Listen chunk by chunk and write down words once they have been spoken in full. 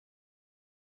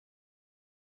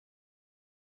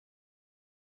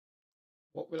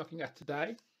What we're looking at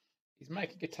today is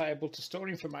making a table to store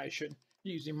information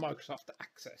using Microsoft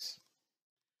Access.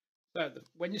 So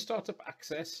when you start up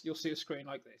Access, you'll see a screen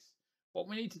like this. What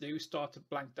we need to do is start a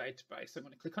blank database. I'm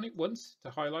going to click on it once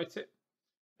to highlight it,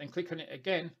 then click on it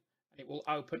again, and it will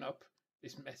open up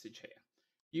this message here.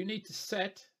 You need to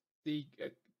set the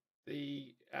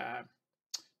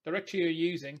directory you're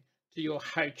using to your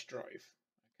H drive.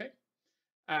 Okay.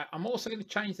 I'm also going to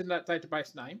change that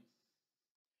database name.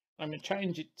 I'm going to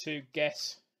change it to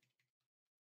Guess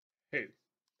Who.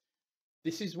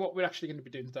 This is what we're actually going to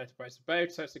be doing the database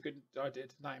about, so it's a good idea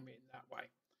to name it in that way.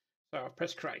 So I'll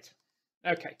press create.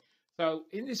 Okay, so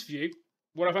in this view,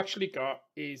 what I've actually got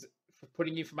is for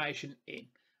putting information in.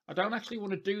 I don't actually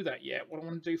want to do that yet. What I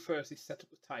want to do first is set up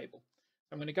the table.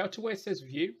 So I'm going to go to where it says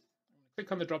view. I'm going to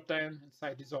click on the drop down and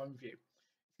say design view.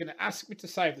 It's going to ask me to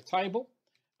save the table.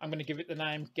 I'm going to give it the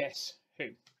name Guess Who.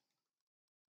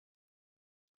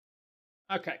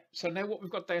 Okay, so now what we've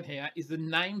got down here is the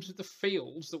names of the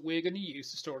fields that we're going to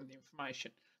use to store the information.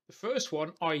 The first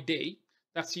one, ID,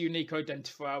 that's a unique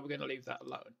identifier. We're going to leave that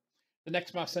alone. The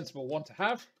next most sensible one to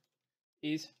have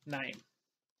is name.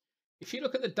 If you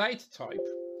look at the data type,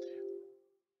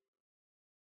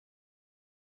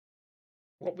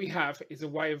 what we have is a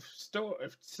way of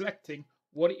selecting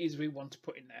what it is we want to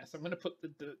put in there. So I'm going to put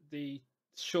the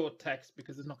short text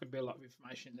because there's not going to be a lot of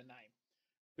information in the name.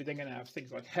 We're then going to have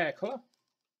things like hair color.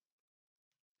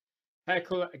 Hair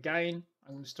color, again,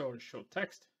 I'm going to store as short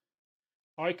text.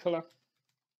 Eye color,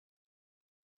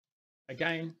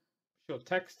 again, short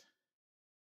text.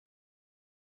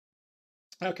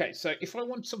 Okay, so if I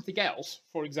want something else,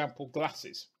 for example,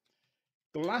 glasses.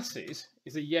 Glasses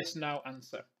is a yes, no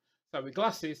answer. So with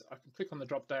glasses, I can click on the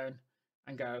drop down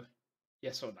and go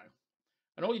yes or no.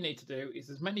 And all you need to do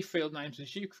is as many field names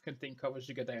as you can think of as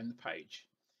you go down the page.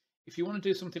 If you want to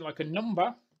do something like a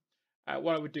number,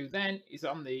 what I would do then is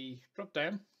on the drop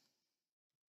down,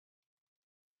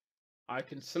 I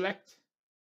can select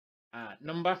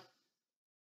number,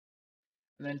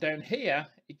 and then down here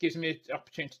it gives me the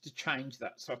opportunity to change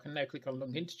that. So I can now click on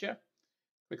long integer,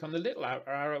 click on the little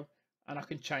arrow, and I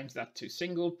can change that to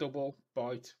single, double,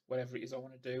 byte, whatever it is I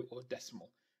want to do, or decimal.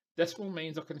 Decimal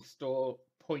means I can store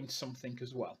point something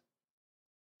as well.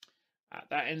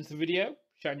 That ends the video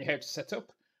showing you how to set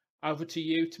up. Over to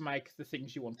you to make the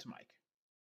things you want to make.